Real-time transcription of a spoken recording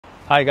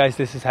Hi guys,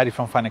 this is Harry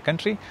from Finer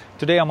Country.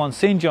 Today I'm on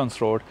St. John's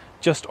Road,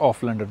 just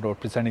off London Road,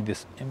 presenting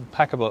this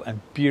impeccable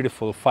and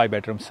beautiful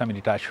 5-bedroom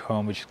semi-detached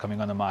home which is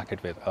coming on the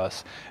market with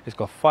us. It's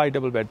got 5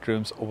 double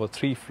bedrooms over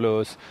 3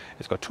 floors.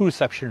 It's got 2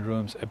 reception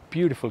rooms, a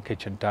beautiful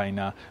kitchen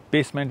diner,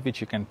 basement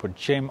which you can put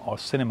gym or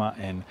cinema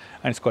in,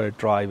 and it's got a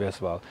drive as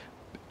well.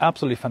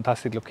 Absolutely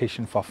fantastic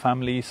location for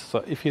families.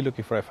 So if you're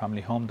looking for a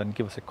family home, then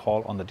give us a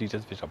call on the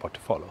details which are about to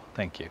follow.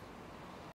 Thank you.